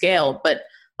achieve scale. But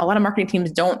a lot of marketing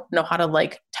teams don't know how to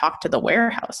like talk to the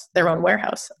warehouse, their own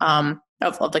warehouse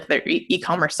of like their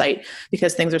e-commerce site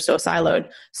because things are so siloed.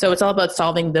 So it's all about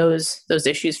solving those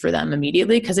issues for them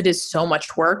immediately because it is so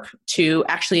much work to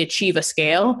actually achieve a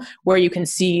scale where you can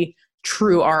see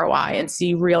true ROI and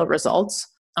see real results.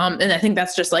 And I think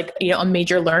that's just like, a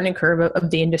major learning curve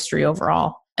of the industry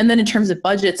overall. And then in terms of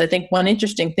budgets, I think one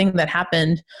interesting thing that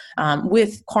happened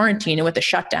with quarantine and with the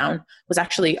shutdown was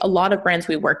actually a lot of brands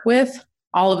we work with,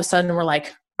 all of a sudden were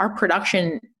like, our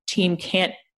production team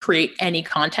can't create any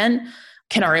content.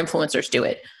 Can our influencers do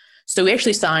it? So we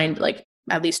actually signed like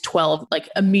at least 12 like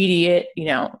immediate,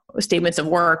 statements of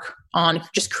work on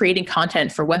just creating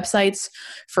content for websites,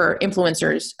 for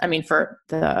influencers. I mean, for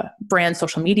the brand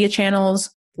social media channels,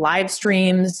 live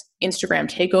streams, Instagram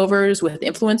takeovers with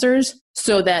influencers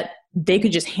so that they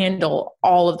could just handle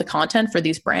all of the content for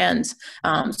these brands.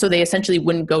 So they essentially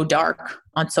wouldn't go dark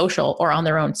on social or on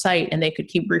their own site and they could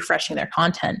keep refreshing their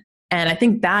content. And I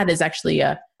think that is actually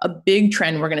a big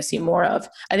trend we're going to see more of.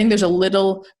 I think there's a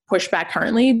little pushback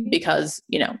currently because,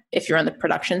 if you're on the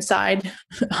production side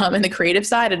and the creative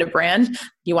side at a brand,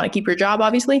 you want to keep your job,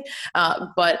 obviously.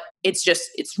 But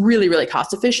it's really, really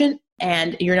cost efficient.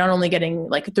 And you're not only getting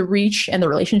like the reach and the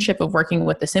relationship of working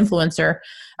with this influencer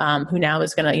who now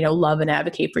is going to, love and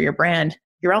advocate for your brand.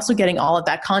 You're also getting all of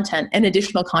that content and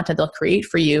additional content they'll create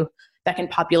for you that can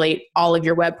populate all of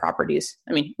your web properties.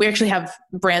 I mean, we actually have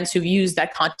brands who've used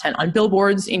that content on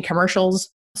billboards, in commercials.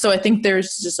 So I think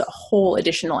there's just a whole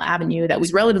additional avenue that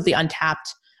was relatively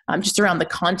untapped just around the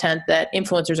content that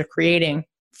influencers are creating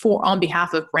on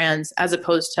behalf of brands, as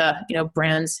opposed to,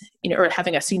 brands, or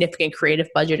having a significant creative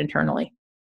budget internally.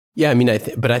 Yeah, I mean,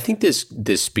 but I think this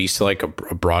speaks to like a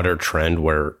broader trend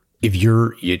where if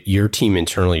your team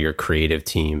internally, your creative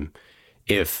team,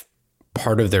 if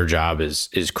part of their job is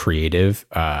creative,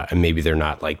 and maybe they're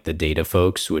not like the data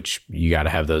folks, which you got to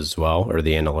have those as well, or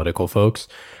the analytical folks.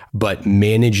 But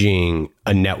managing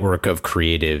a network of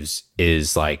creatives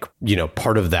is like,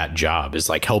 part of that job is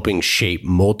like helping shape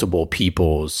multiple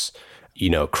people's,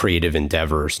 creative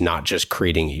endeavors, not just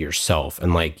creating it yourself.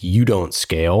 And like, you don't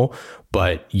scale,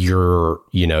 but your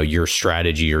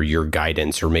strategy or your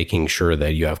guidance or making sure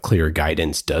that you have clear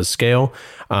guidance does scale.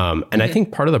 And I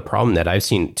think part of the problem that I've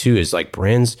seen too is like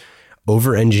brands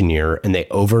over-engineer and they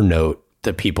over-note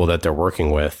the people that they're working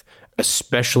with,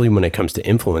 especially when it comes to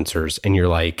influencers. And you're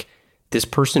like, this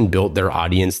person built their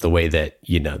audience the way that,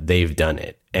 they've done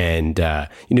it. And,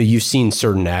 you've seen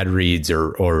certain ad reads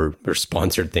or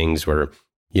sponsored things where,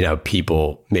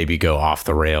 people maybe go off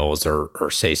the rails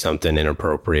or say something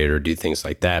inappropriate or do things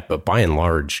like that. But by and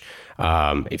large,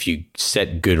 if you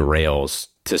set good rails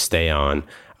to stay on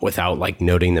without like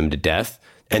noting them to death,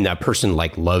 and that person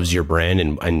like loves your brand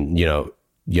and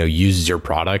uses your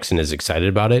products and is excited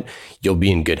about it, you'll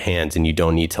be in good hands and you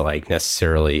don't need to like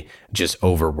necessarily just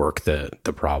overwork the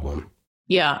problem.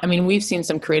 Yeah. I mean, we've seen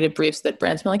some creative briefs that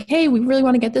brands been like, hey, we really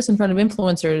want to get this in front of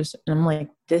influencers. And I'm like,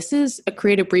 this is a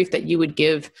creative brief that you would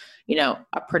give,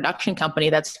 a production company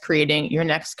that's creating your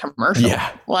next commercial. Yeah.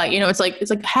 Like, it's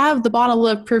like have the bottle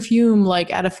of perfume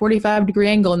like at a 45-degree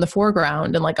angle in the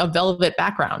foreground and like a velvet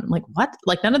background. I'm like, what?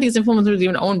 Like none of these influencers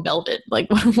even own velvet. Like,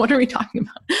 what are we talking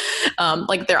about?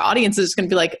 Like their audience is going to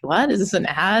be like, what? Is this an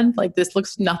ad? Like this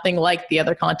looks nothing like the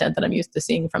other content that I'm used to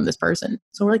seeing from this person.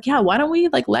 So we're like, yeah, why don't we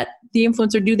like let the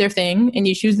influencer do their thing and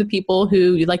you choose the people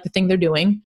who you like the thing they're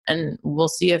doing and we'll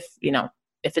see if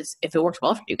it works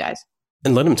well for you guys.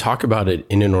 And let them talk about it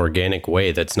in an organic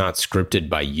way that's not scripted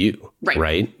by you,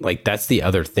 right? Like that's the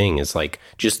other thing is like,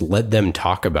 just let them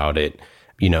talk about it,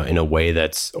 in a way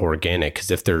that's organic.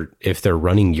 Because if they're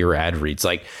running your ad reads,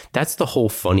 like that's the whole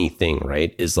funny thing,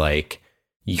 right? Is like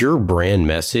your brand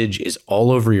message is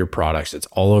all over your products. It's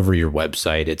all over your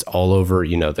website. It's all over,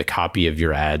 the copy of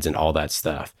your ads and all that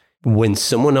stuff. When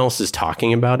someone else is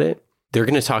talking about it, they're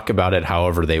going to talk about it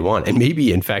however they want. And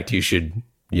maybe, in fact, you should,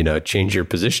 change your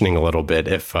positioning a little bit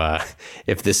if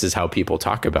this is how people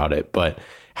talk about it. But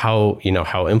how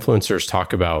influencers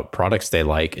talk about products they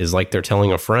like is like they're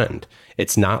telling a friend.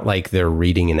 It's not like they're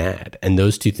reading an ad. And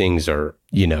those two things are,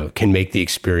 can make the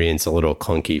experience a little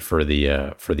clunky for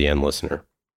the end listener.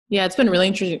 Yeah, it's been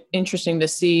really interesting to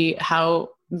see how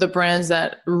the brands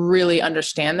that really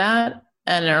understand that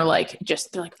and are like,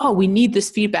 they're like, oh, we need this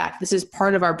feedback. This is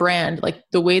part of our brand. Like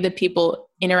the way that people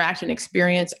interact and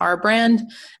experience our brand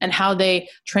and how they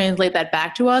translate that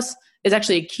back to us is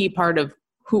actually a key part of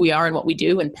who we are and what we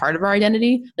do and part of our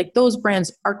identity. Like those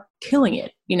brands are killing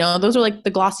it. Those are like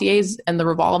the Glossiers and the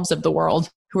Revolves of the world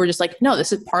who are just like, no,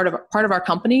 this is part of our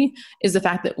company is the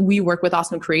fact that we work with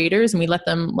awesome creators and we let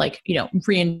them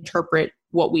reinterpret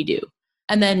what we do.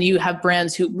 And then you have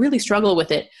brands who really struggle with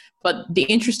it. But the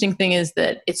interesting thing is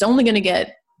that it's only going to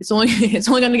get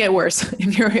worse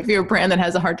if you're a brand that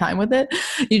has a hard time with it.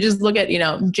 You just look at,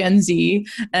 Gen Z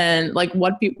and like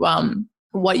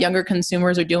what younger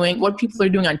consumers are doing, what people are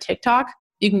doing on TikTok.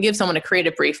 You can give someone a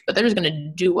creative brief, but they're just going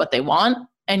to do what they want.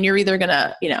 And you're either going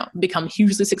to, become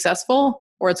hugely successful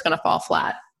or it's going to fall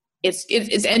flat.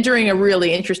 It's entering a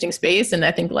really interesting space. And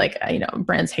I think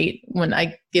brands hate when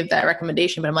I give that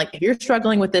recommendation, but I'm like, if you're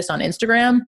struggling with this on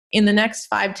Instagram, in the next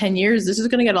 5-10 years, this is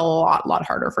going to get a lot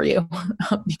harder for you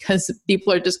because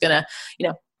people are just going to,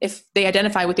 if they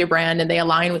identify with your brand and they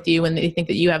align with you and they think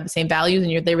that you have the same values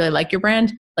and they really like your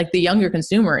brand, like the younger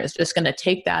consumer is just going to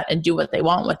take that and do what they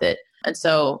want with it. And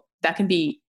so that can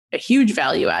be a huge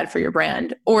value add for your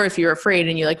brand. Or if you're afraid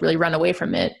and you really run away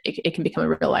from it, it can become a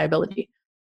real liability.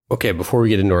 Okay, before we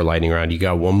get into our lightning round, you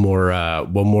got one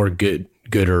more good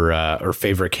or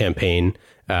favorite campaign,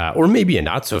 or maybe a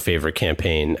not so favorite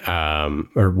campaign,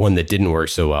 or one that didn't work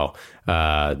so well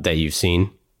that you've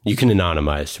seen. You can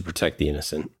anonymize to protect the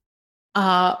innocent.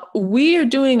 We are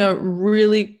doing a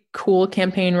really cool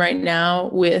campaign right now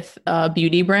with a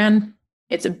beauty brand.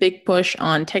 It's a big push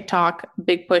on TikTok,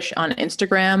 big push on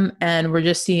Instagram, and we're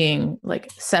just seeing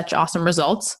such awesome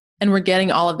results. And we're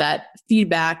getting all of that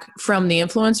feedback from the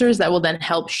influencers that will then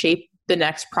help shape the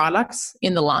next products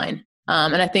in the line.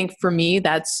 And I think for me,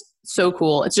 that's so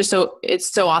cool.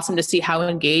 It's so awesome to see how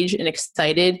engaged and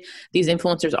excited these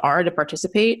influencers are to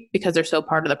participate because they're so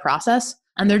part of the process.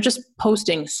 And they're just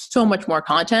posting so much more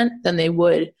content than they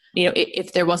would,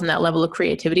 if there wasn't that level of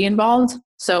creativity involved.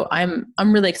 So I'm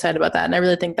really excited about that. And I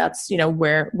really think that's,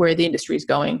 where the industry is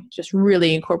going, just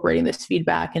really incorporating this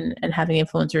feedback and having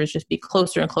influencers just be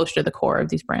closer and closer to the core of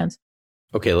these brands.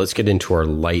 Okay, let's get into our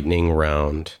lightning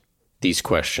round. These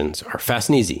questions are fast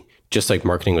and easy, just like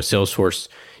marketing with Salesforce.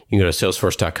 You can go to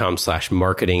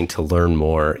salesforce.com/marketing to learn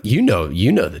more. You know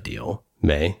the deal,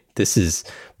 May. This is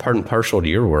part and parcel to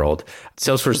your world.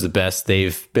 Salesforce is the best.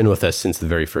 They've been with us since the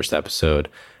very first episode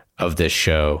of this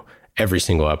show. Every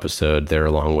single episode, they're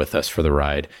along with us for the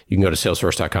ride. You can go to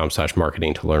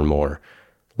salesforce.com/marketing to learn more.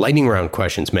 Lightning round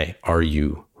questions. May, are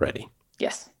you ready?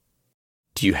 Yes.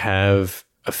 Do you have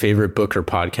a favorite book or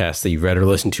podcast that you've read or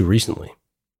listened to recently?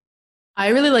 I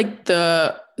really like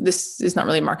this is not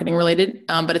really marketing related,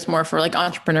 but it's more for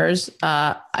entrepreneurs.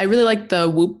 I really like the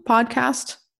Whoop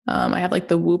podcast. I have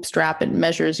the Whoop strap. It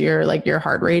measures your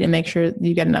heart rate and make sure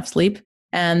you get enough sleep.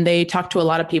 And they talk to a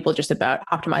lot of people just about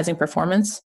optimizing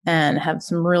performance and have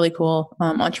some really cool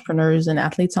entrepreneurs and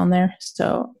athletes on there.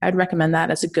 So I'd recommend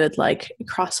that as a good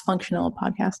cross-functional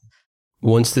podcast.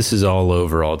 Once this is all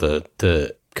over, all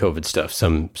the COVID stuff,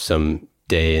 some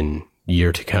day and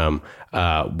year to come,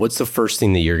 what's the first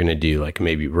thing that you're going to do?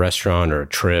 Maybe restaurant or a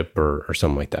trip or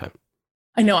something like that?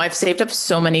 I know I've saved up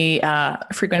so many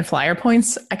frequent flyer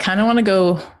points. I kind of want to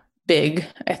go big.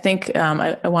 I think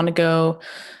I want to go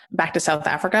back to South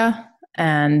Africa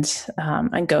and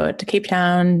go to Cape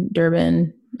Town,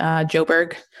 Durban,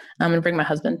 Joburg. I'm going to bring my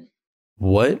husband.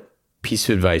 What piece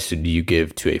of advice would you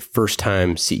give to a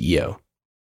first-time CEO?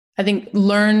 I think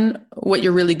learn what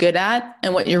you're really good at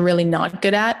and what you're really not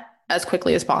good at as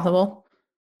quickly as possible.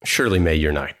 Surely, May,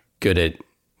 you're not good at...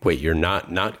 Wait, you're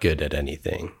not good at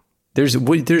anything. There's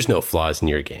no flaws in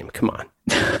your game. Come on.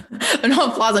 There are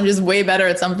no flaws. I'm just way better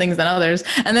at some things than others.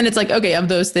 And then it's okay, of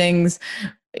those things,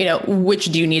 which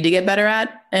do you need to get better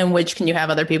at and which can you have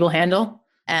other people handle?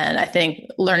 And I think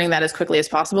learning that as quickly as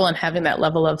possible and having that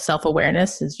level of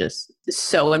self-awareness is just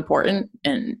so important.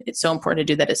 And it's so important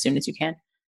to do that as soon as you can.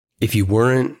 If you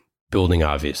weren't building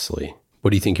Obviously,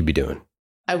 What do you think you'd be doing?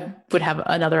 I would have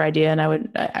another idea, and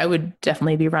I would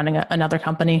definitely be running another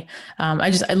company. I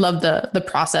love the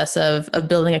process of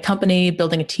building a company,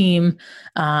 building a team,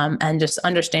 and just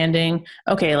understanding,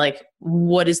 okay, like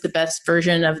what is the best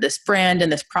version of this brand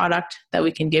and this product that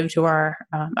we can give to our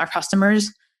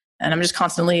customers. And I'm just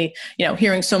constantly,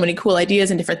 hearing so many cool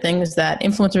ideas and different things that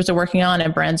influencers are working on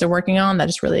and brands are working on. That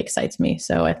just really excites me.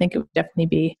 So I think it would definitely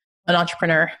be an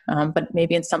entrepreneur, but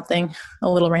maybe in something a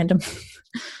little random.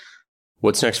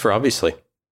 What's next for Obviously?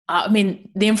 The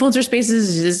influencer space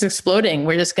is exploding.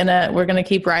 We're gonna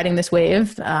keep riding this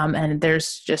wave, and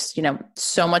there's just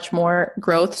so much more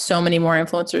growth, so many more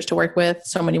influencers to work with,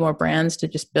 so many more brands to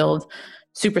just build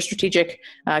super strategic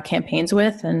campaigns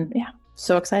with, and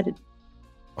so excited.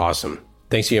 Awesome.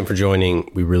 Thanks again for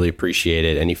joining. We really appreciate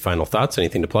it. Any final thoughts?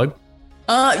 Anything to plug?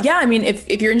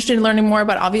 If you're interested in learning more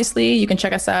about Obviously, you can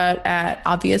check us out at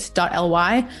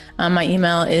obvious.ly. My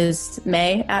email is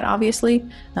may@obviously,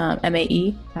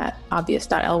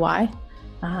 MAE@obvious.ly.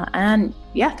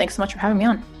 Thanks so much for having me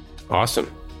on.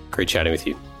 Awesome. Great chatting with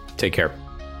you. Take care.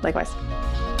 Likewise.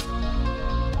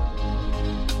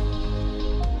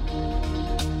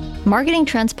 Marketing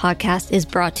Trends Podcast is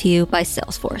brought to you by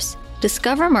Salesforce.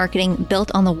 Discover marketing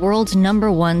built on the world's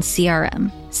 #1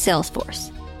 CRM, Salesforce.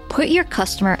 Put your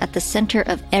customer at the center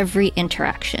of every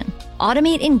interaction.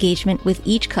 Automate engagement with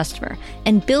each customer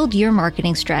and build your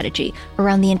marketing strategy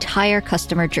around the entire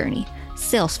customer journey.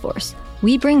 Salesforce.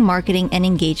 We bring marketing and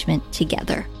engagement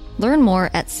together. Learn more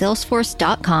at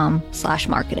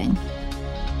salesforce.com/marketing.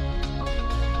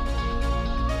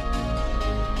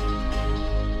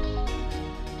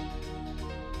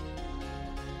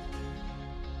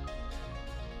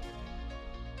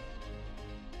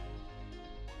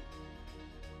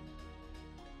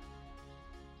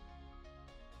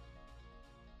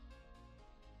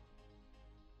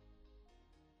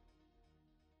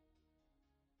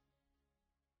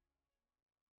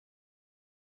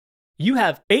 You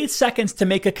have 8 seconds to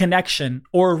make a connection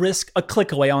or risk a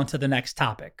click away onto the next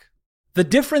topic. The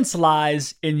difference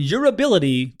lies in your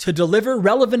ability to deliver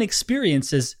relevant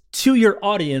experiences to your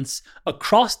audience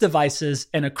across devices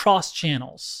and across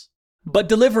channels. But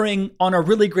delivering on a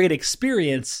really great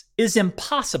experience is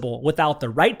impossible without the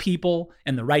right people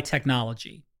and the right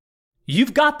technology.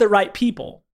 You've got the right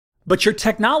people, but your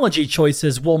technology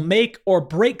choices will make or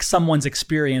break someone's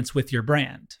experience with your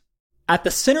brand. At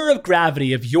the center of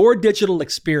gravity of your digital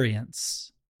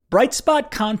experience, Brightspot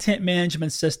Content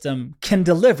Management System can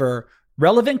deliver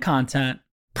relevant content,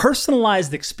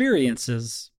 personalized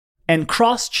experiences, and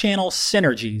cross-channel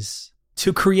synergies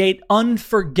to create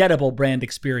unforgettable brand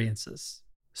experiences,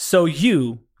 so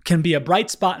you can be a bright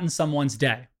spot in someone's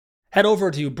day. Head over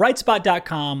to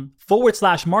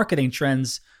brightspot.com/marketing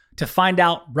trends to find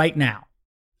out right now.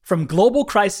 From global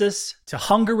crisis to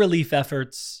hunger relief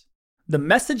efforts, the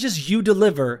messages you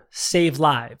deliver save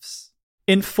lives,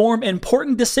 inform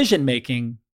important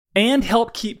decision-making, and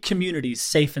help keep communities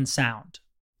safe and sound.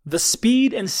 The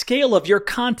speed and scale of your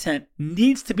content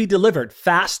needs to be delivered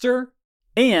faster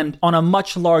and on a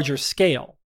much larger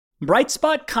scale.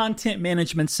 Brightspot Content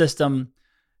Management System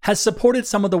has supported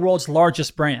some of the world's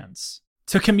largest brands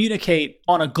to communicate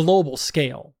on a global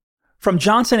scale. From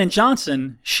Johnson &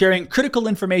 Johnson sharing critical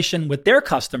information with their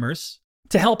customers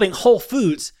to helping Whole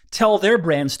Foods tell their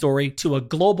brand story to a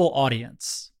global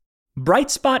audience.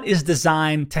 Brightspot is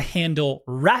designed to handle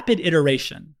rapid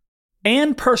iteration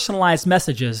and personalized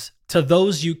messages to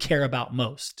those you care about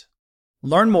most.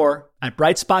 Learn more at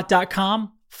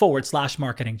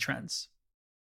brightspot.com/marketing trends.